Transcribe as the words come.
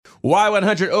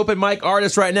Y100 open mic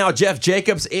artist right now, Jeff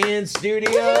Jacobs in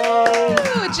studio.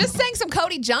 Ooh, just sang some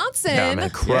Cody Johnson. Yeah, man,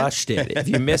 crushed it. If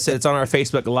you missed it, it's on our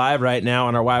Facebook Live right now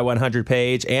on our Y100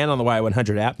 page and on the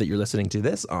Y100 app that you're listening to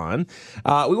this on.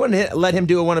 We wanted to let him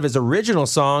do one of his original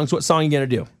songs. What song are you going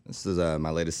to do? This is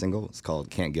my latest single. It's called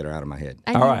Can't Get Her Out of My Head.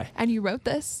 And All right. And you wrote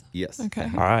this? Yes. Okay.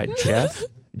 All right, Jeff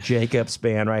Jacobs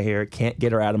band right here. Can't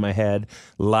Get Her Out of My Head.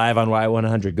 Live on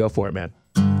Y100. Go for it, man.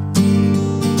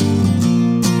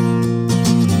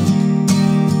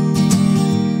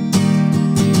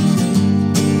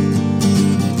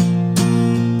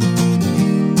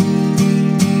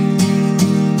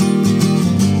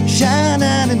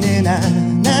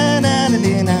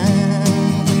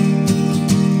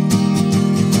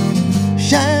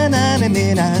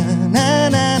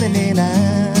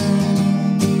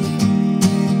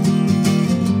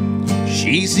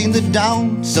 She's seen the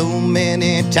dawn so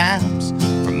many times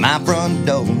from my front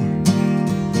door.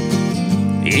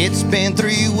 It's been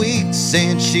 3 weeks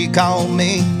since she called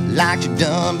me like she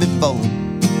done before.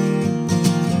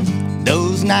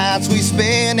 Those nights we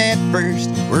spent at first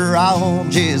were all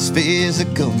just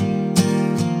physical,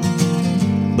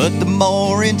 but the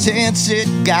more intense it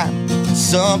got,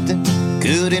 something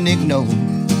couldn't ignore.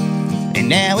 And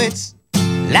now it's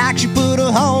like she put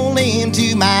a hole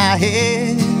into my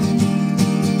head.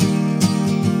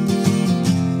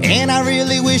 And I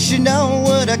really wish you know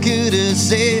what I could have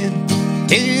said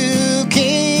to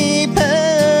keep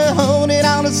her holding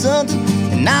on to something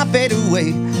and not fade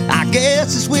away. I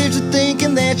guess it's wishful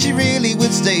thinking that she really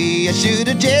would stay. I should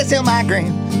have just held my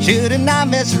ground, should have not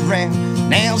messed around.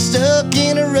 Now I'm stuck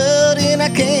in a rut and I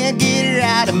can't get her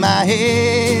out of my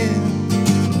head.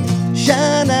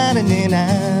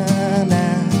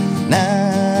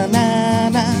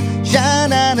 Sha-na-na-na-na-na-na-na-na,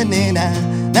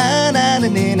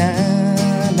 sha-na-na-na-na-na-na-na-na.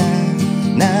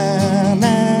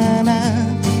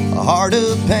 A heart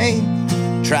of pain,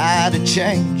 tried to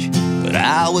change, but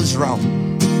I was wrong.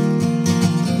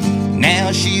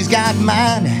 Now she's got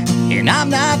mine, and I'm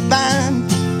not fine.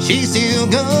 She's still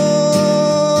gone,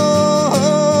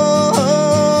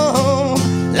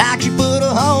 like she put a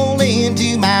hole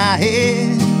into my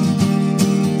head.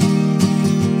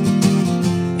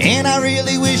 And I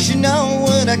really wish you know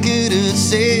what I could have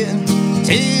said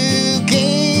to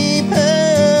keep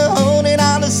her holding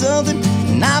on to something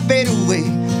and not fade away.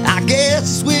 I guess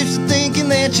it's wishful thinking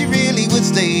that she really would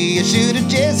stay. I should have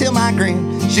just held my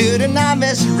ground, should have not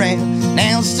messed around.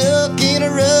 Now I'm stuck in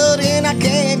a rut and I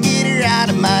can't get her out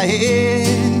of my head.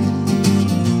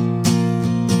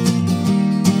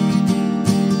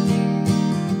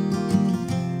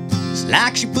 It's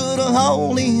like she put a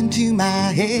hole into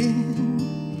my head.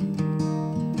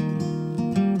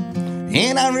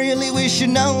 And I really wish you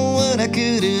know what I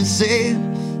could have said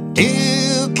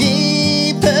to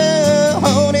keep her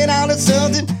holding on to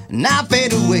something and not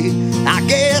fade away. I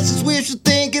guess it's wishful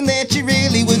thinking that she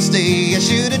really would stay. I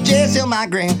should have just held my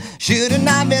ground, should have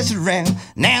not messed around.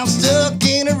 Now I'm stuck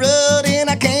in a rut and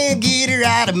I can't get her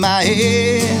out of my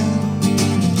head.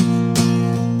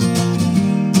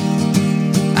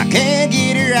 I can't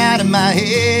get her out of my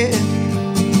head.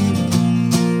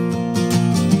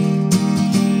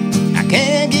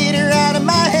 Can't get her out of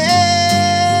my head,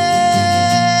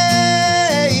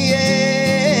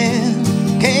 yeah.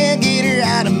 Can't get her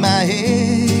out of my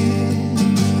head.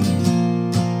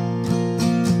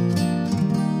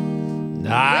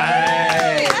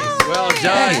 Nice. Well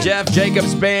done, Jeff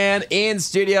Jacobs Band in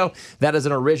studio. That is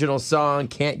an original song,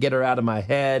 Can't Get Her Out of My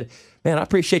Head. Man, I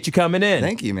appreciate you coming in.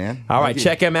 Thank you, man. All right,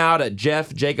 check him out at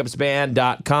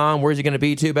jeffjacobsband.com. Where's he going to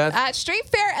be to, Beth? At Street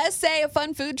Fair SA, a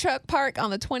fun food truck park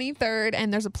on the 23rd,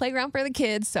 and there's a playground for the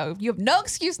kids, so you have no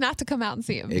excuse not to come out and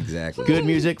see him. Exactly. Good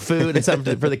music, food, and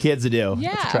something for the kids to do.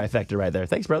 Yeah. That's a trifecta right there.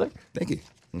 Thanks, brother. Thank you.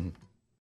 Mm-hmm.